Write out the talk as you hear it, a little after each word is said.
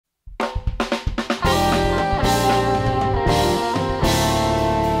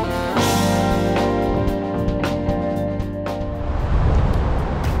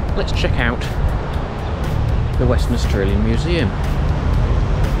let's check out the Western Australian Museum.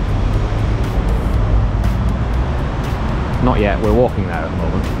 Not yet, we're walking there at the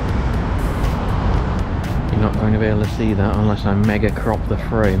moment. You're not going to be able to see that unless I mega crop the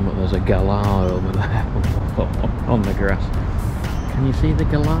frame, but there's a galah over there on the grass. Can you see the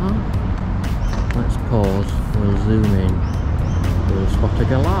galah? Let's pause, we'll zoom in, we'll spot a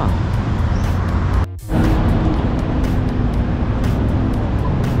galah.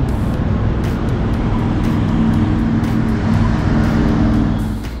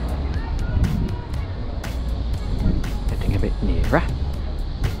 Getting a bit nearer.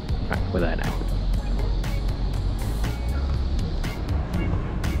 Right, we're there now.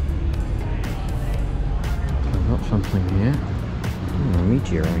 I've got something here. Oh, a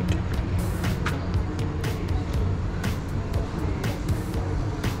meteorite.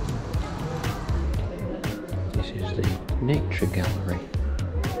 The Nature Gallery.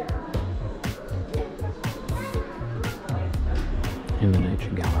 In the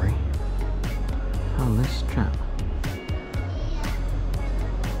Nature Gallery, found this chap.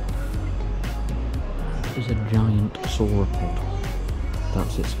 This is a giant sauropod.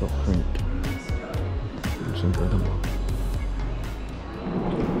 That's its footprint. It's incredible.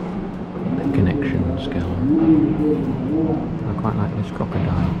 The Connections Gallery. I quite like this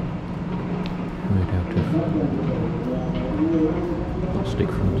crocodile. Made out of plastic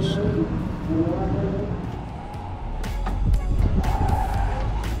from the sea.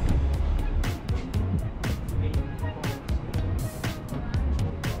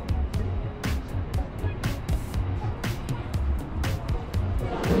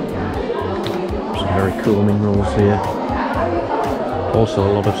 Some very cool minerals here. Also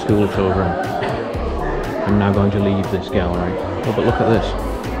a lot of school children. I'm now going to leave this gallery. Oh, but look at this.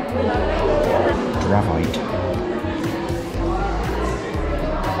 Gravite.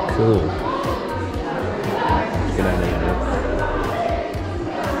 Cool. Let's get out of here now.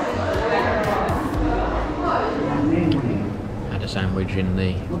 Had a sandwich in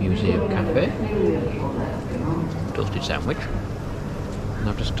the museum cafe. Toasted sandwich. And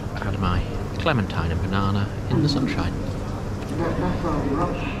I've just had my clementine and banana in the sunshine.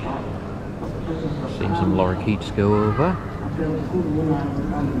 Seen some lorikeets go over.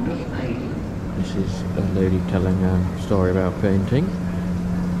 This is a lady telling a story about painting.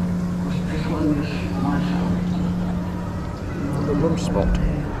 The lunch spot.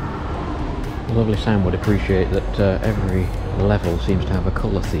 The lovely Sam would appreciate that every level seems to have a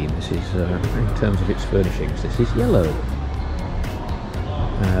colour theme. This is, in terms of its furnishings, this is yellow.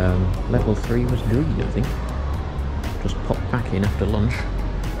 Level 3 was green, I think. Just popped back in after lunch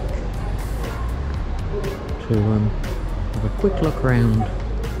to have a quick look around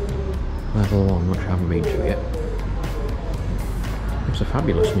Level 1, which I haven't been to yet. It's a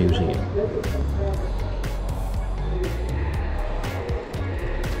fabulous museum.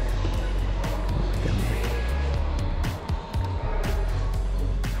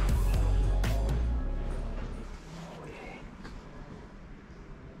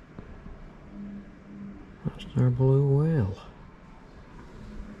 That's their blue whale.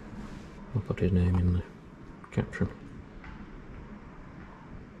 I'll put his name in the caption.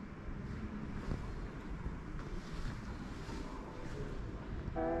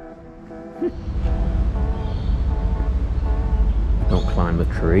 Don't climb the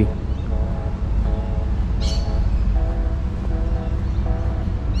tree.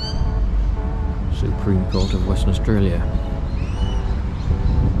 Supreme Court of Western Australia.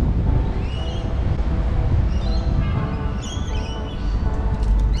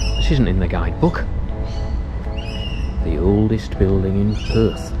 This isn't in the guidebook. The oldest building in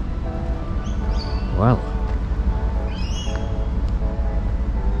Perth. Well,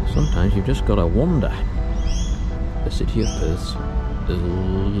 sometimes you've just got to wonder. The city of Perth's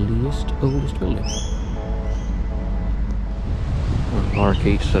oldest building. Oh,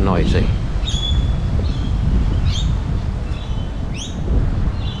 lorikeets are noisy.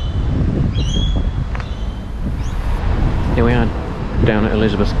 Here we are down at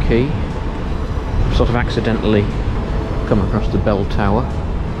Elizabeth Quay. Sort of accidentally come across the bell tower.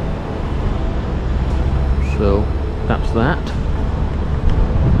 So that's that.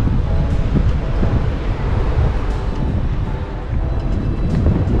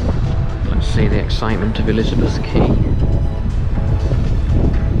 Let's see the excitement of Elizabeth Quay.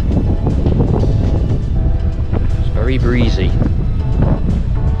 It's very breezy.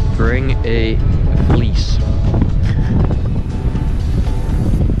 Bring a fleece.